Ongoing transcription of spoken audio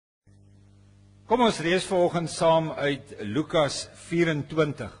Kom ons lees vanoggend saam uit Lukas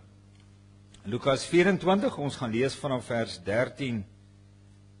 24. Lukas 24, ons gaan lees vanaf vers 13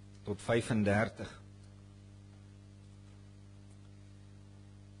 tot 35.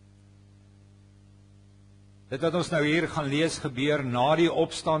 Dit wat ons nou hier gaan lees gebeur na die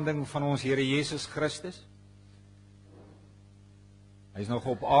opstanding van ons Here Jesus Christus. Hy is nog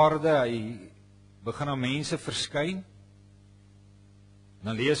op aarde, hy begin aan mense verskyn.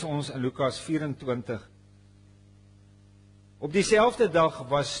 Dan lees ons in Lukas 24. Op dieselfde dag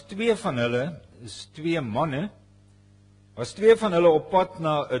was twee van hulle, is twee manne, was twee van hulle op pad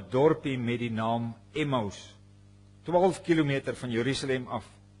na 'n dorpie met die naam Emmaus, 12 kilometer van Jerusalem af.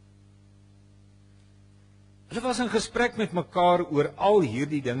 Hulle was in gesprek met mekaar oor al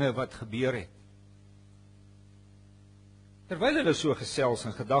hierdie dinge wat gebeur het. Terwyl hulle so gesels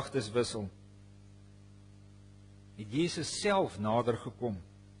en gedagtes wissel, het Jesus self nader gekom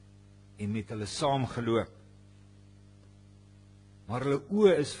en met hulle saamgeloop. Maar hulle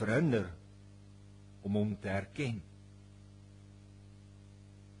oë is verhinder om hom te herken.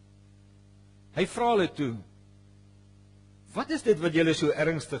 Hy vra hulle toe: "Wat is dit wat julle so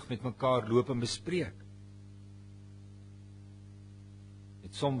ernstig met mekaar loop en bespreek?"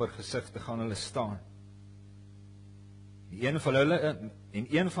 Met somber gesigte gaan hulle staan. Een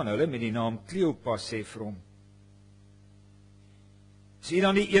van hulle met die naam Kleopas sê vir hom: "Is u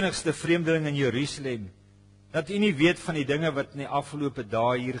dan die enigste vreemdeling in Jerusalem, dat u nie weet van die dinge wat in die afgelope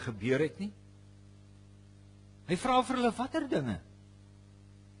dae hier gebeur het nie?" Hy vra vir hulle: "Watter dinge?"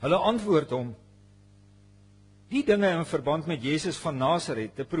 Hulle antwoord hom: "Die dinge in verband met Jesus van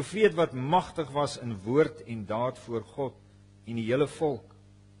Nasaret, 'n profeet wat magtig was in woord en daad voor God en die hele volk.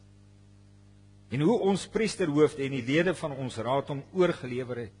 En hoe ons priesterhoofde en die lede van ons raad hom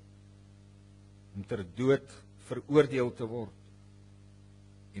oorgelewer het om ter dood veroordeel te word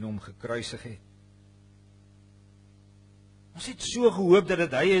en hom gekruisig het. Ons het so gehoop dat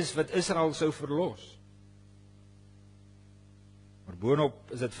dit hy is wat Israel sou verlos. Maar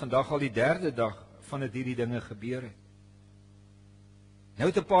boonop is dit vandag al die 3de dag van dit hierdie dinge gebeur het. Nou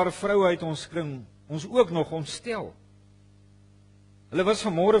het 'n paar vroue uit ons kring ons ook nog ontstel. Hulle was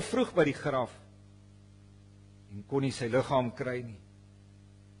vanmôre vroeg by die graf en kon nie sy liggaam kry nie.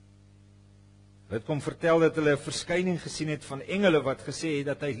 Hulle het kom vertel dat hulle 'n verskyning gesien het van engele wat gesê het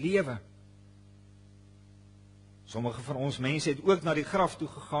dat hy lewe. Sommige van ons mense het ook na die graf toe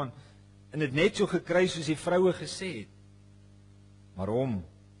gegaan en dit net so gekry soos die vroue gesê het. Maar hom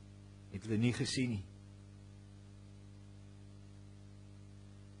het hulle nie gesien nie.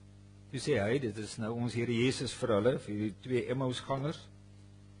 Toe sê hy, dit is nou ons Here Jesus vir hulle, vir die twee Emmausgangers.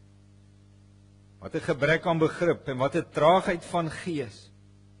 Wat 'n gebrek aan begrip en wat 'n traagheid van gees.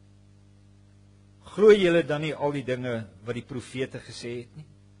 Glo julle dan nie al die dinge wat die profete gesê het nie?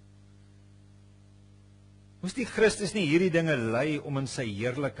 Moes die Christus nie hierdie dinge ly om in sy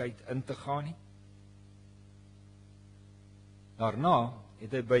heerlikheid in te gaan nie? Daarna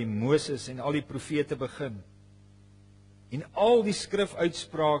het hy by Moses en al die profete begin en al die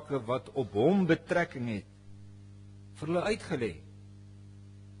skrifuitsprake wat op hom betrekking het vir hulle uitgelê.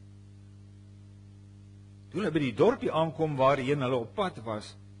 Toe hulle by die dorpie aankom waarheen hulle op pad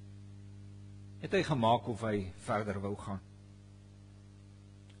was, het hy gemaak of hy verder wou gaan.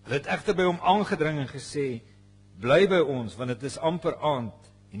 Hulle het egter by hom aangedring en gesê: "Bly by ons, want dit is amper aand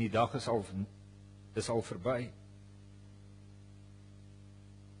en die dag is al verby."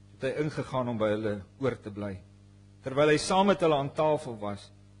 Het hy ingegaan om by hulle oor te bly. Terwyl hy saam met hulle aan tafel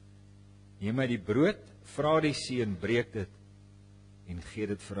was, neem hy die brood, vra die seun, breek dit en gee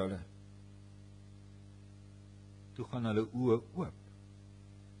dit vir hulle. Toe gaan hulle oë oop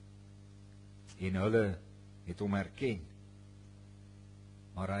en hulle het hom herken,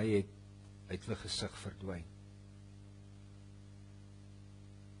 maar hy het uit hulle gesig verdwyn.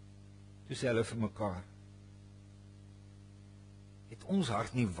 Toe sê hulle vir mekaar: "Het ons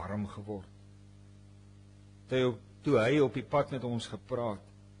hart nie warm geword toe hy op die pad met ons gepraat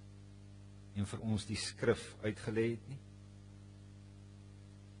en vir ons die skrif uitgelê het nie?"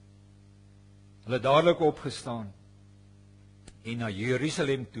 Hulle het dadelik opgestaan en na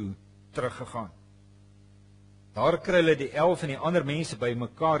Jerusalem toe teruggegaan. Daar kry hulle die 11 en die ander mense by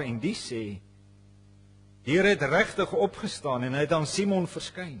mekaar en die sê: "Die Here het regtig opgestaan en hy het aan Simon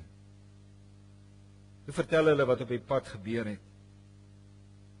verskyn." Toe vertel hulle wat op die pad gebeur het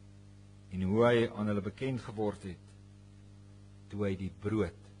en hoe hy aan hulle bekend geword het toe hy die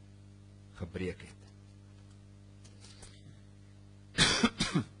brood gebreek het.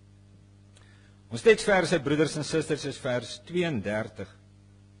 Ons teksverse, broeders en susters, is vers 32.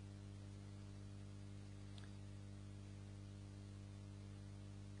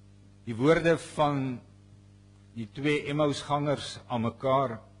 Die woorde van die twee Emmausgangers aan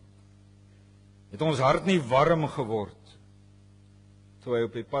mekaar het ons hart nie warm geword toe hy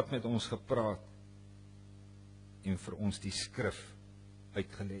op die pad met ons gepraat en vir ons die skrif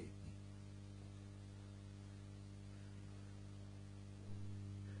uitgelê het nie.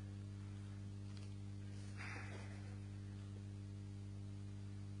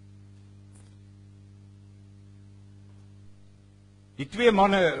 Die twee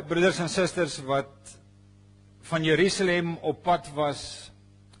manne, broeders en susters, wat van Jerusalem op pad was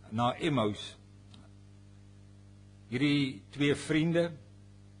na Emmaus. Hierdie twee vriende,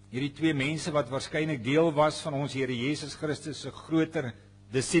 hierdie twee mense wat waarskynlik deel was van ons Here Jesus Christus se groter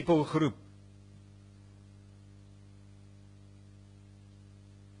disipelgroep.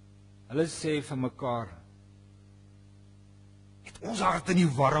 Hulle sê vir mekaar, het ons harte nie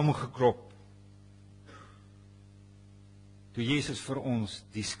warm geklop toe Jesus vir ons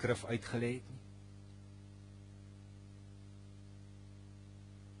die skrif uitgelê het nie.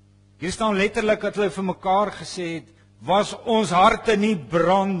 Hier staan letterlik dat hulle vir mekaar gesê het, was ons harte nie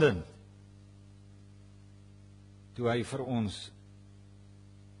brandend toe hy vir ons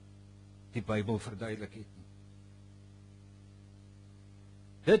die Bybel verduidelik het nie.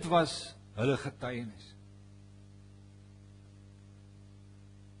 Dit was hulle getuienis.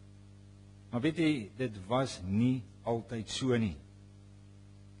 Maar weet jy, dit was nie altyd so nie.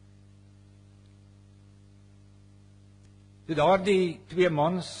 Toe daardie twee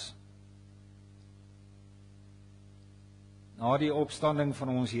mans na die opstanding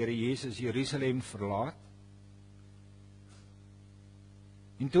van ons Here Jesus Jerusalem verlaat,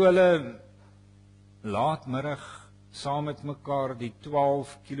 en toe hulle laatmiddag saam met mekaar die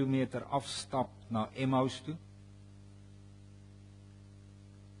 12 kilometer afstap na Emmaus toe,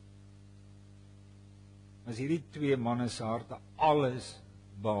 was hierdie twee manne se harte alles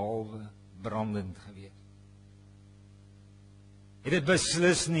behalwe brandend gewees. Het dit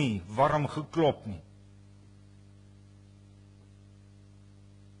beslis nie warm geklop nie.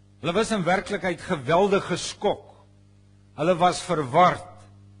 Hulle was in werklikheid geweldig geskok. Hulle was verward.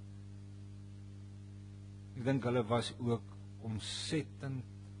 Ek dink hulle was ook ontsettend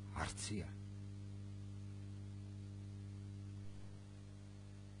hartseer.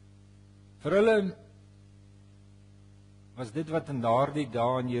 Vir hulle was dit wat in daardie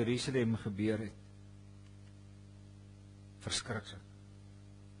dae in Jerusalem gebeur het verskriklik.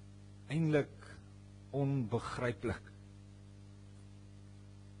 Eintlik onbegryplik.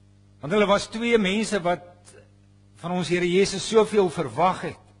 Want hulle was twee mense wat van ons Here Jesus soveel verwag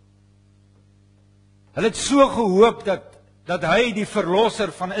het. Hulle het so gehoop dat hy die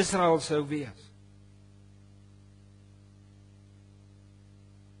verlosser van Israel sou wees.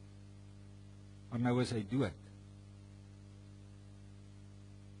 Maar nou is hy dood.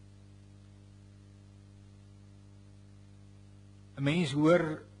 'n Mens hoor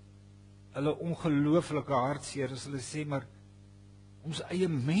hulle ongelooflike hartseer as hulle sê, maar ons eie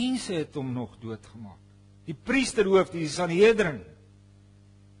mense het hom nog doodgemaak. Die priesterhoof, die Sanhedrin.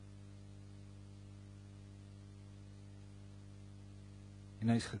 En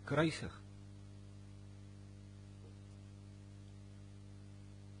hy is gekruisig.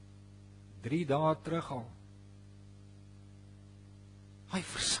 Drie dae terug al. Hy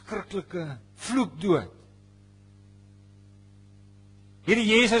verskriklike vloekdood.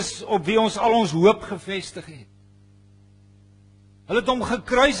 Hierdie Jesus op wie ons al ons hoop gevestig het. Hulle het hom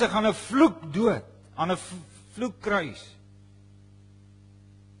gekruisig aan 'n vloekdood, aan 'n vloekkruis.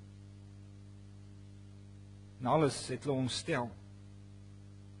 En alles het hulle ontstel.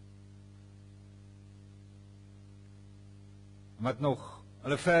 Wat nog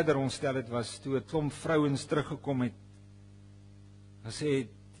hulle verder ontstel het, was toe 'n klomp vrouens teruggekom het. Gesê het,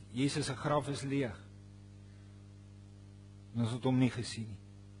 Jesus se graf is leeg. En ons het hom nie gesien nie.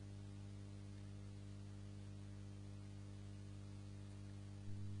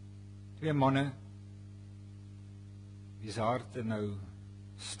 Twee manne, wie se harte nou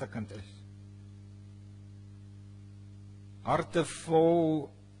stikkend is. Harte vol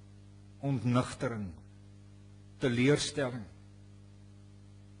ontnigtering, teleurstelling.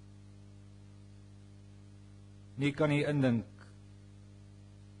 Nie kan nie indink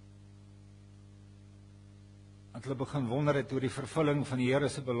dat hulle begin wonder het oor die vervulling van die Here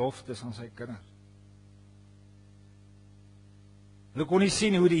se beloftes aan sy kinders. Hulle kon nie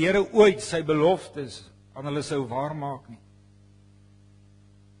sien hoe die Here ooit sy beloftes aan hulle sou waarmaak nie.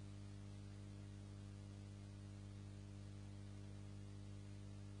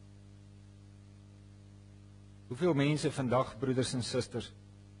 Hoeveel mense vandag, broeders en susters,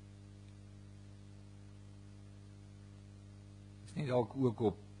 is nie dalk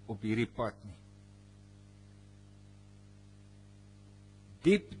ook op hierdie pad nie.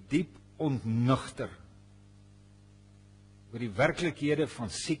 Diep ontnugter oor die werklikhede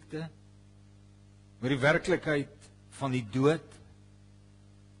van siekte, oor die werklikheid van die dood,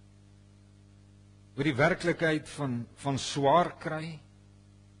 oor die werklikheid van swaar kry,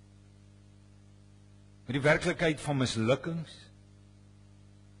 oor die werklikheid van mislukkings.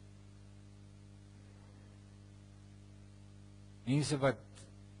 Mense wat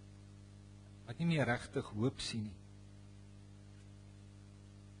nie meer regtig hoop sien nie.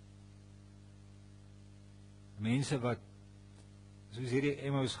 Mense wat, soos hierdie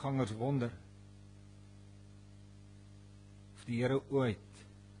Emmausgangers wonder, of die Here ooit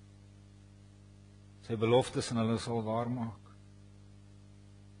sy beloftes aan hulle sal waarmaak.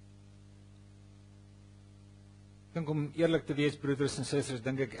 Ek dink om eerlik te wees, broeders en susters,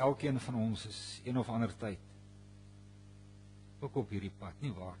 dink ek elkeen van ons is een of ander tyd ook op hierdie pad,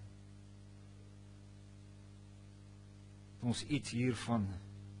 nie waar? Dat ons iets hiervan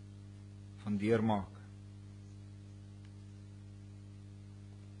deurmaak.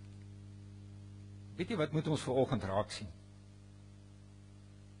 Weet jy wat moet ons vanoggend raak sien?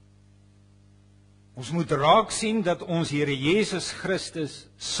 Ons moet raak sien dat ons Here Jesus Christus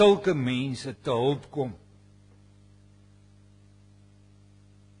sulke mense te hulp kom.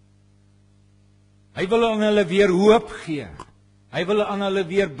 Hy wil aan hulle weer hoop gee. Hy wil aan hulle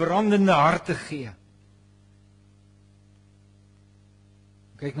weer brandende harte gee.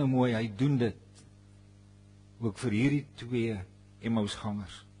 Kyk nou mooi, hy doen dit ook vir hierdie 2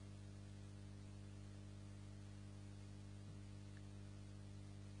 Emmausgangers.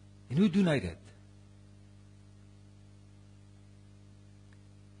 En hoe doen hy dit?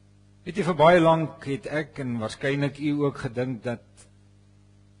 Weet jy, vir baie lank het ek en waarskynlik u ook gedink dat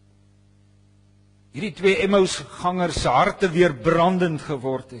hierdie 2 Emmausgangers se harte weer brandend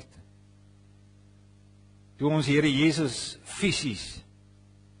geword het. Toe ons Here Jesus fisies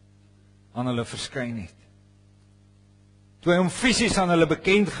aan hulle verskyn het. Toe hy hom fisies aan hulle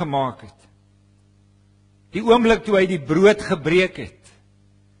bekend gemaak het. Die oomblik toe hy die brood gebreek het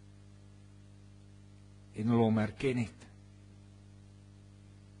en hulle hom herken het.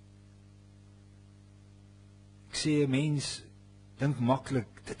 Ek sê 'n mens dink maklik,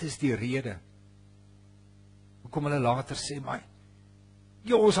 dit is die rede. Hoekom hulle later sê, maar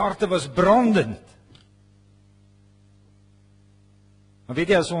ons harte was brandend. Maar weet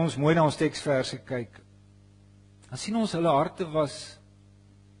jy, as ons mooi na ons teksverse kyk, dan sien ons hulle harte was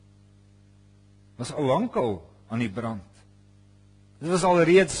al lankal aan die brand. Dit was al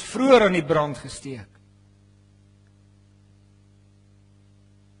reeds vroeër aan die brand gesteek.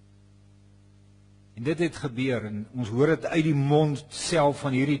 En dit het gebeur, en ons hoor dit uit die mond self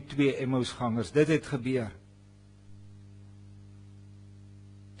van hierdie 2 Emmausgangers, dit het gebeur.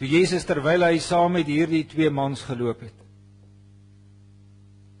 Toe Jesus, terwyl hy saam met hierdie 2 mans geloop het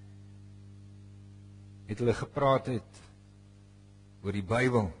hulle gepraat het oor die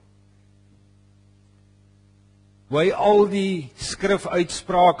Bybel. Hoe hy al die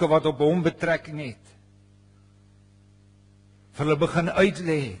skrifuitsprake wat op hom betrekking het, vir hulle begin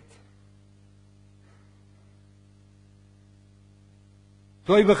uitlê het.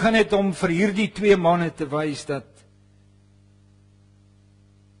 Toe hy begin het om vir hierdie 2 manne te wys dat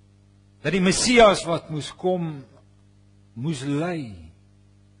die Messias wat moes kom, moes ly,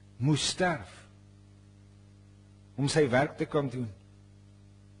 moes sterf, om sy werk te kan doen.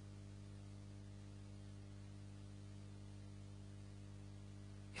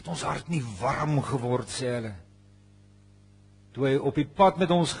 Het ons hart nie warm geword, sê hulle, toe hy op die pad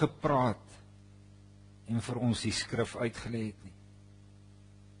met ons gepraat en vir ons die skrif uitgelê het nie.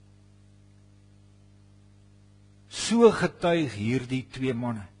 So getuig hierdie 2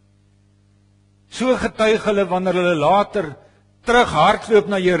 manne. So getuig hulle wanneer hulle later terug hardloop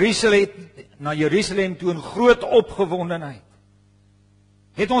na Jerusalem toe in groot opgewondenheid.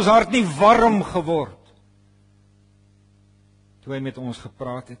 Het ons hart nie warm geword toe hy met ons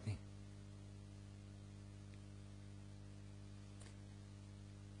gepraat het nie.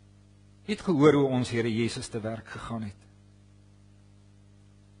 Het gehoor hoe ons Here Jesus te werk gegaan het.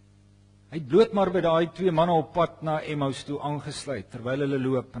 Hy het bloot maar by daai 2 manne op pad na Emmaus toe aangesluit, terwyl hulle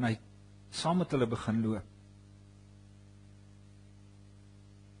loop, en hy saam met hulle begin loop.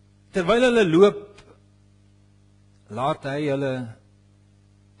 Terwyl hulle loop, laat hy hulle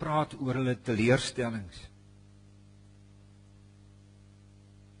praat oor hulle teleurstellings.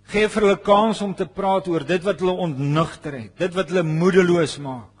 Geef vir hulle kans om te praat oor dit wat hulle ontnugter het, dit wat hulle moedeloos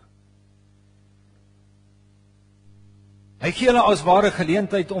maak. Hy gee hulle as ware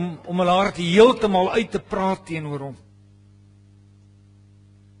geleentheid om hulle hart heeltemal uit te praat teenoor hom.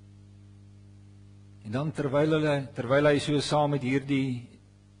 En dan terwyl hy so saam met hierdie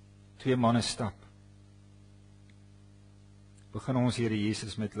twee manne stap, begin ons Here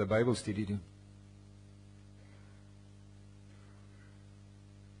Jesus met hulle Bybelstudie doen.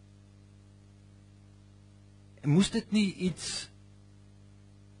 En moes dit nie iets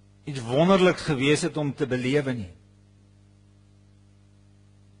wonderliks gewees het om te belewe nie.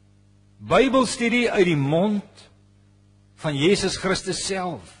 Bybelstudie uit die mond van Jesus Christus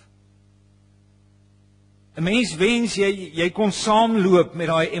self. 'n Mens wens jy kon saamloop met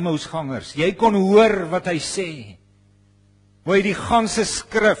daai Emmausgangers. Jy kon hoor wat hy sê. Hoe hy die ganse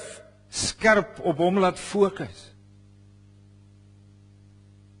skrif skerp op hom laat fokus.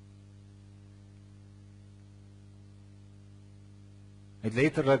 Hy het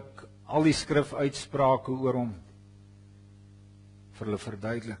letterlik al die skrifuitsprake oor hom vir hulle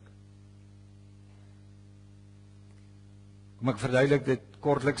verduidelik. Kom ek verduidelik dit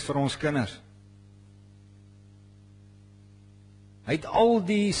kortliks vir ons kinders. Hy het al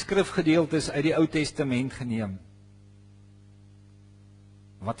die skrifgedeeltes uit die Ou Testament geneem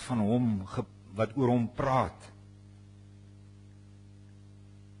wat oor hom praat.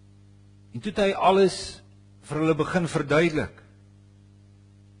 En toe het hy alles vir hulle begin verduidelik.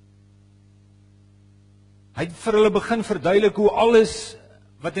 Hy het vir hulle begin verduidelik hoe alles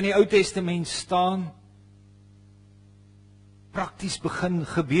wat in die Ou Testament staan prakties begin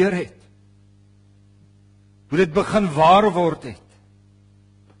gebeur het. Hoe dit begin waar word het.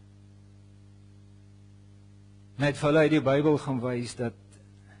 En hy het vir hulle uit die Bybel gaan wys dat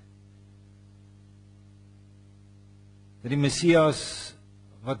die Messias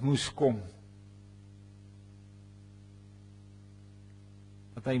wat moes kom,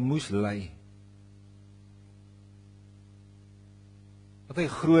 dat hy moes ly, dat hy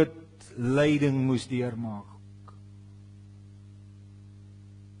groot lyding moes deurmaak,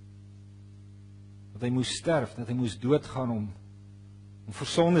 dat hy moes sterf, dat hy moes doodgaan om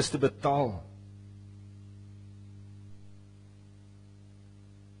vir sondes te betaal.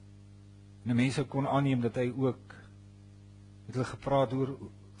 En mense kon aanneem dat hy ook het hulle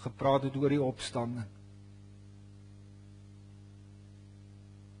gepraat het oor die opstanding.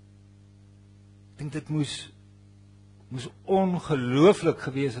 Ek dink dit moes ongelooflik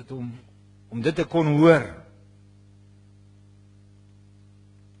gewees het om dit te kon hoor.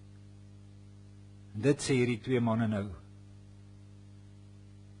 En dit sê hierdie twee manne nou.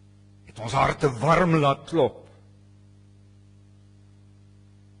 Het ons harte warm laat klop.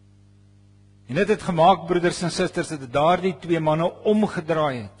 En dit het gemaak, broeders en susters, dat daardie twee manne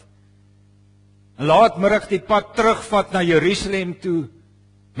omgedraai het. En laatmiddag die pad terugvat na Jerusalem toe,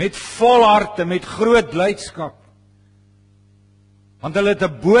 met vol harte, met groot blydskap. Want hulle het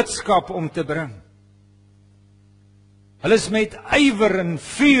 'n boodskap om te bring. Hulle is met ywer en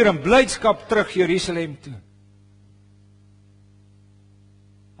vuur en blydskap terug Jerusalem toe.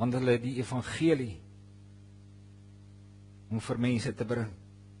 Want hulle het die evangelie om vir mense te bring.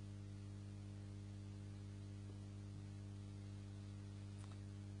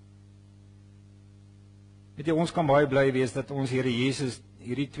 Weet jy, ons kan baie bly wees dat ons Here Jesus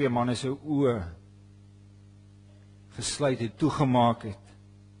hierdie twee manne se oë gesluit het, toegemaak het,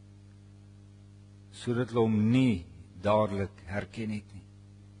 sodat hulle hom nie dadelik herken het nie.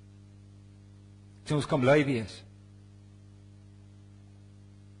 So ons kan bly wees.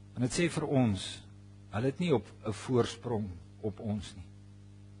 En dit sê vir ons, hulle het nie op 'n voorsprong op ons nie.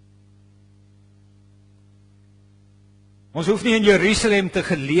 Ons hoef nie in Jerusalem te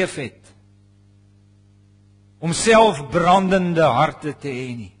geleef het om self brandende harte te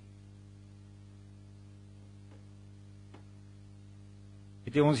hê nie.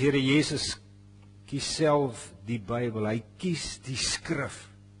 Weet jy, ons Here Jesus kies self die Bybel, hy kies die skrif.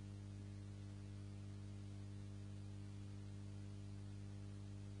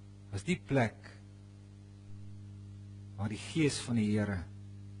 As die plek waar die Gees van die Here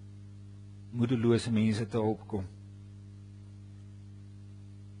moedelose mense te hulp kom.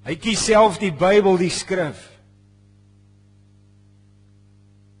 Hy kies self die Bybel, die skrif.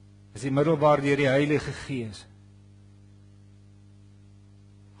 Is die middelbaar deur die Heilige Gees.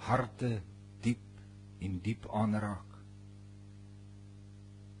 Harte diep aanraak.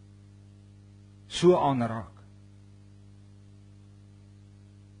 So aanraak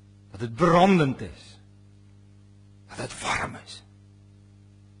dat dit brandend is. Dat dit warm is.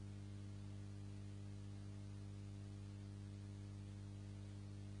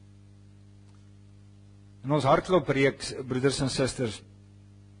 In ons Hartklopreeks, broeders en susters,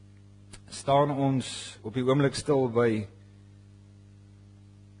 staan ons op die oomblik stil by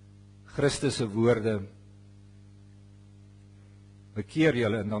Christus se woorde: bekeer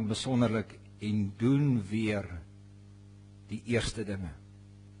julle, en dan besonderlik en doen weer die eerste dinge.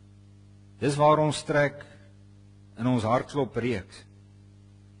 Dis waar ons trek in ons Hartklopreeks.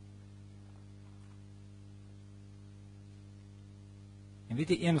 En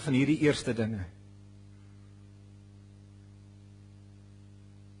weet jy, een van hierdie eerste dinge,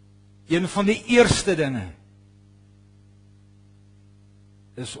 een van die eerste dinge,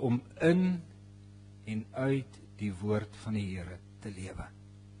 is om in en uit die woord van die Here te lewe.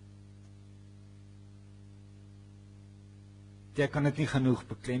 Ek kan dit nie genoeg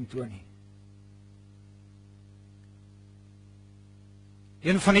beklemtoon nie.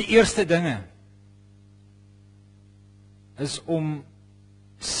 Een van die eerste dinge is om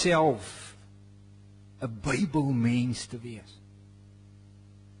self 'n Bybelmens te wees.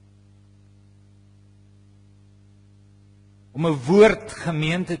 Om 'n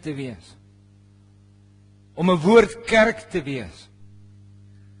woordgemeente te wees. Om 'n woordkerk te wees.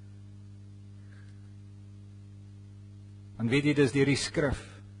 En weet jy, dis deur die skrif,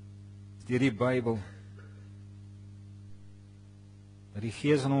 dis deur die Bybel, dat die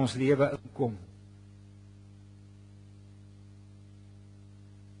Gees in ons lewe inkom,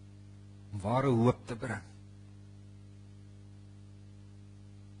 om ware hoop te bring,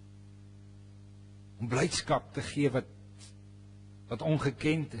 om blydskap te gee wat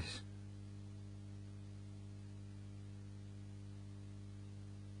ongekend is.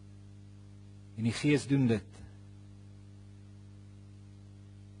 En die Gees doen dit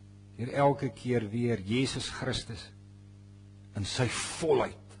deur elke keer weer Jesus Christus in sy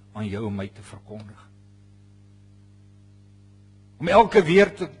volheid aan jou en my te verkondig. Om elke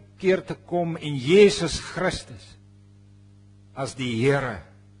keer te kom en Jesus Christus as die Here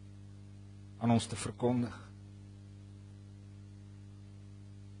aan ons te verkondig.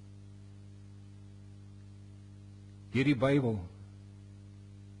 Deur die Bybel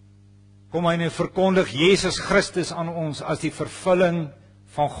kom hy en verkondig Jesus Christus aan ons as die vervulling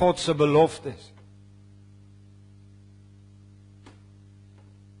van God se beloftes.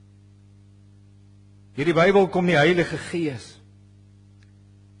 Deur die Bybel kom die Heilige Gees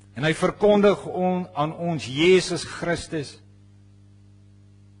en hy verkondig aan ons Jesus Christus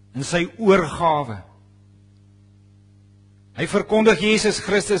in sy oorgawe. Hy verkondig Jesus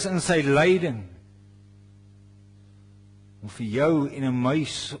Christus in sy lyding om vir jou en in my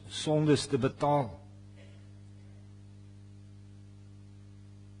sondes te betaal.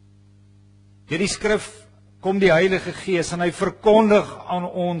 Deur die skrif kom die Heilige Gees en hy verkondig aan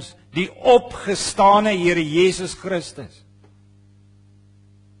ons die opgestane Here Jesus Christus.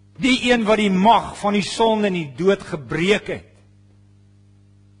 Die een wat die mag van die sonde en die dood gebreek het.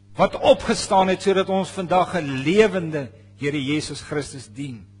 Wat opgestaan het sodat ons vandag 'n lewende Here Jesus Christus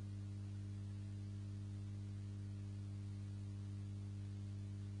dien.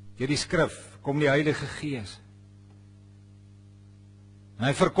 Deur die skrif kom die Heilige Gees. En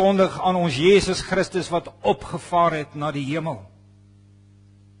hy verkondig aan ons Jesus Christus wat opgevaar het na die hemel.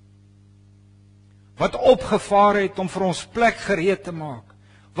 Wat opgevaar het om vir ons plek gereed te maak.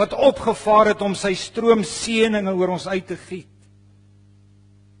 Wat opgevaar het om sy stroom seëninge oor ons uit te giet.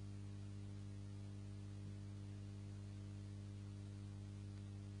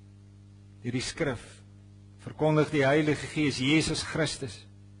 Deur die skrif verkondig die Heilige Gees Jesus Christus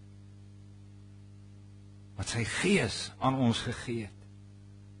wat sy Gees aan ons gegee het.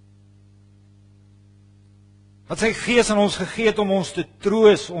 Wat sy Gees aan ons gegee het om ons te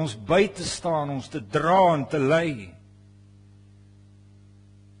troos, ons by te staan, ons te dra en te lei.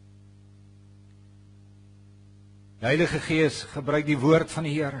 Die Heilige Gees gebruik die woord van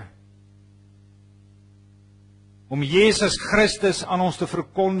die Here om Jesus Christus aan ons te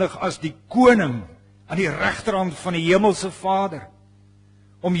verkondig as die koning aan die regterhand van die hemelse Vader.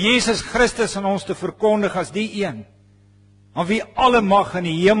 Om Jesus Christus aan ons te verkondig as die een aan wie alle mag in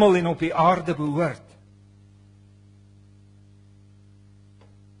die hemel en op die aarde behoort.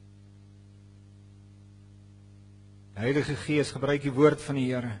 Die Heilige Gees gebruik die woord van die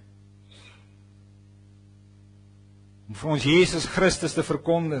Here om vir ons Jesus Christus te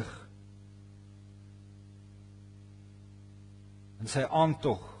verkondig in sy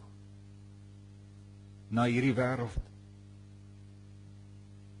aantog na hierdie wêreld.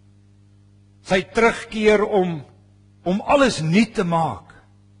 Sy terugkeer om alles nuut te maak.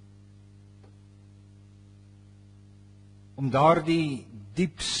 Om daardie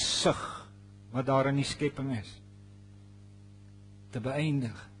diep sug wat daar in die skepping is te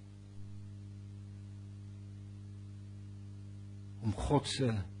beëindig. Om God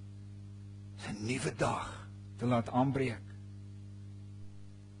se nuwe dag te laat aanbreek.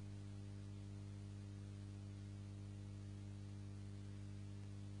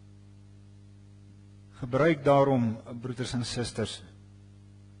 Gebruik daarom, broeders en susters,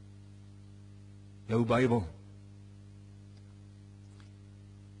 jou Bybel.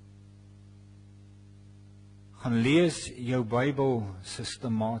 Gaan lees jou Bybel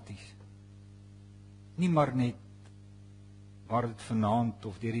sistematies. Nie maar net waar dit vanaand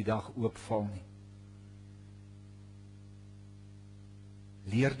of deur die dag oopval nie.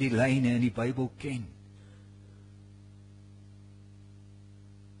 Leer die lyne in die Bybel ken.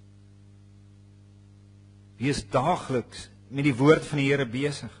 Wees daagliks met die woord van die Here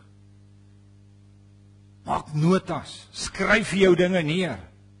besig. Maak notas, skryf jou dinge neer.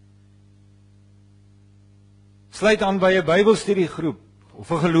 Sluit aan by 'n Bybelstudiegroep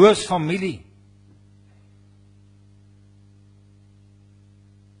of 'n geloofsfamilie.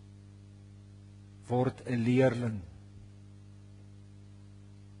 Word 'n leerling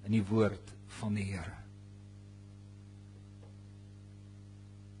in die woord van die Here.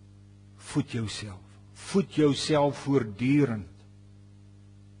 Voed jouself voortdurend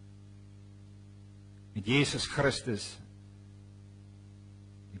met Jesus Christus,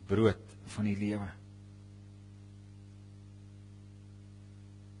 die brood van die lewe.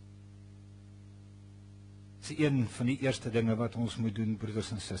 Dit is een van die eerste dinge wat ons moet doen,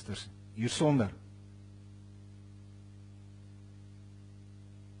 broeders en susters, hiersonder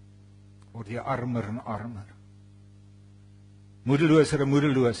word jy armer en armer, moedeloser en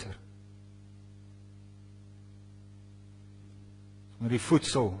moedeloser. Met die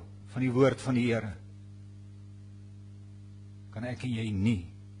voedsel van die woord van die Here kan ek en jy nie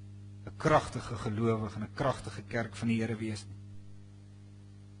 'n kragtige gelowige en 'n kragtige kerk van die Here wees nie.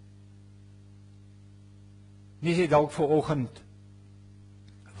 Nie sê dalk vanoggend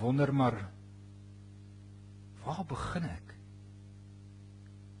wonder maar waar begin ek?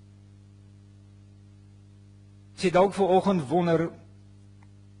 Sê dalk vanoggend wonder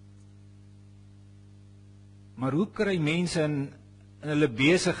maar hoe kry mense in hulle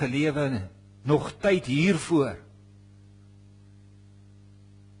besige lewe nog tyd hiervoor?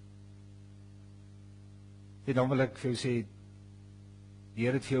 Dan wil ek vir jou sê, die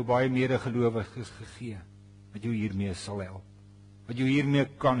Here het vir jou baie medegelowiges gegee, wat jou hiermee sal help, wat jou hiermee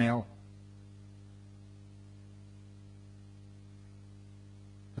kan help.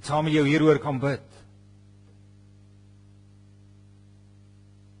 Wat saam met jou hieroor kan bid.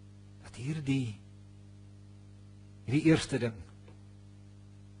 Dat hierdie eerste ding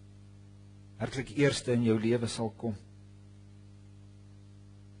werklik eerste in jou lewe sal kom.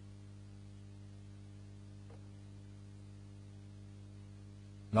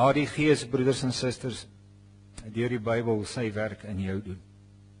 Laat die Gees, broeders en susters, deur die Bybel sy werk in jou doen.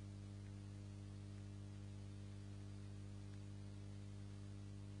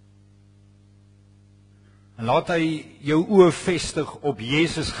 En laat hy jou oë vestig op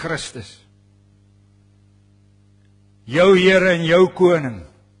Jesus Christus, jou Here en jou Koning.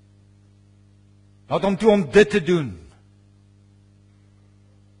 Laat hom toe om dit te doen.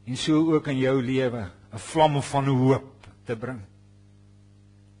 En so ook in jou lewe 'n vlam van hoop te bring.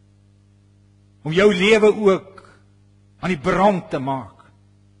 Om jou lewe ook aan die brand te maak.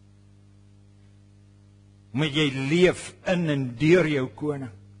 Omdat jy leef in en deur jou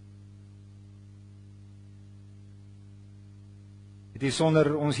Koning. Dit is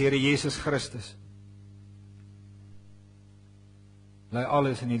sonder ons Here Jesus Christus. Bly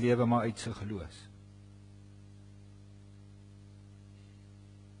alles in die lewe maar uit sy geloos.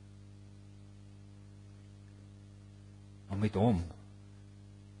 Maar met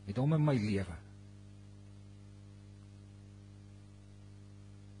hom in my lewe,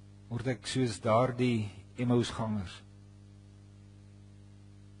 word ek soos daardie Emmausgangers,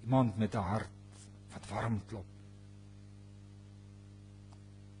 iemand met 'n hart wat warm klop.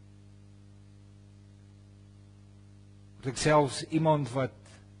 Word ek selfs iemand wat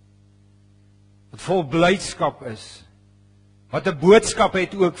vol blydskap is, wat 'n boodskap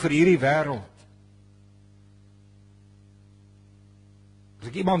het ook vir hierdie wêreld. Word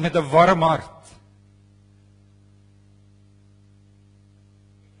ek iemand met 'n warm hart,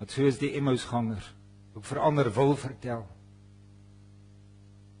 wat soos die Emmausgangers ook vir ander wil vertel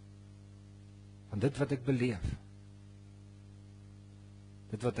van dit wat ek beleef,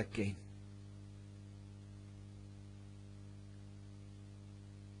 dit wat ek ken.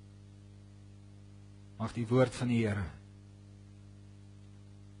 Mag die woord van die Here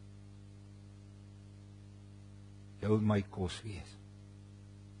jou en my kos wees.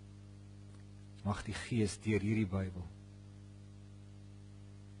 Mag die Gees deur hierdie Bybel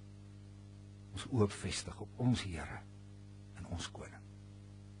ons oop vestig op ons Here en ons Koning.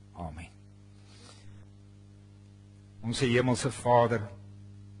 Amen. Ons Hemelse Vader,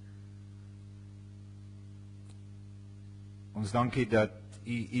 Ons dankie dat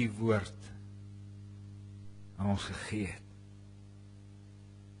U woord aan ons gegee het.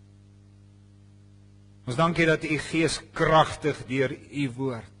 Ons dankie dat U Gees kragtig deur U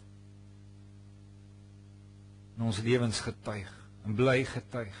woord in ons lewens getuig en bly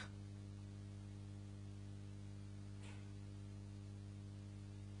getuig.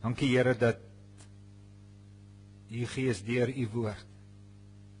 Dankie Here dat U Gees deur U woord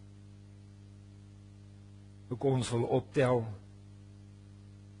ook ons wil optel,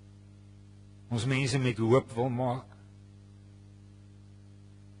 ons mense met hoop wil maak,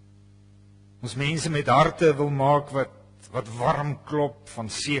 ons mense met harte wil maak wat warm klop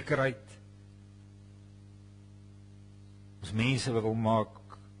van sekerheid, ons mense wil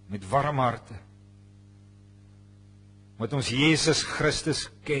maak met warm harte, wat ons Jesus Christus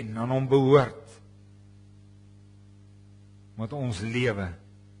ken, aan hom behoort, wat ons lewe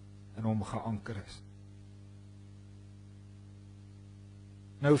in hom geanker is.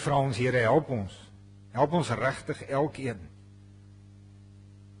 Nou vra ons Here, help ons regtig elkeen,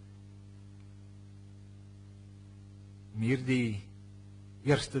 om hierdie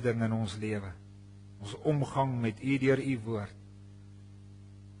eerste ding in ons lewe, ons omgang met U deur U woord,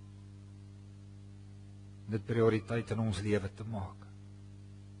 dit prioriteit in ons lewe te maak.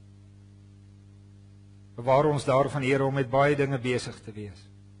 Bewaar ons daarvan, Here, om met baie dinge besig te wees.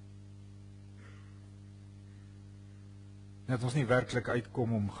 Dat ons nie werklik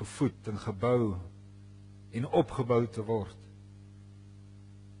uitkom om gevoed en gebou en opgebou te word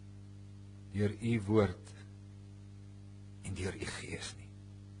deur U woord en deur U Gees nie.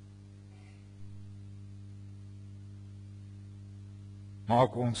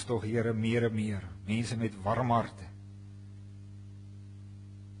 Maak ons tog, Here, meer en meer mense met warm harte.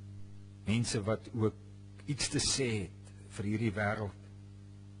 Mense wat ook iets te sê het vir hierdie wêreld,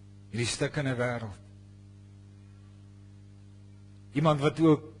 hierdie stikkende wêreld. Iemand wat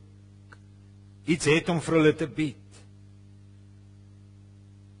ook iets het om vir hulle te bied.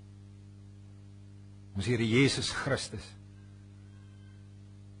 Ons Here Jesus Christus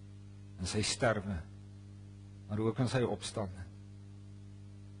in sy sterwe, maar ook in sy opstanding.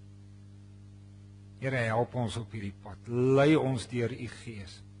 Here, help ons op hierdie pad. Lei ons deur U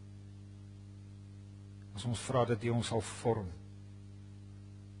Gees. As ons vra dat U ons sal vorm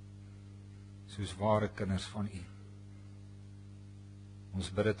soos ware kinders van U. Ons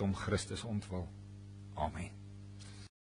bid dit om Christus ontwil. Amen.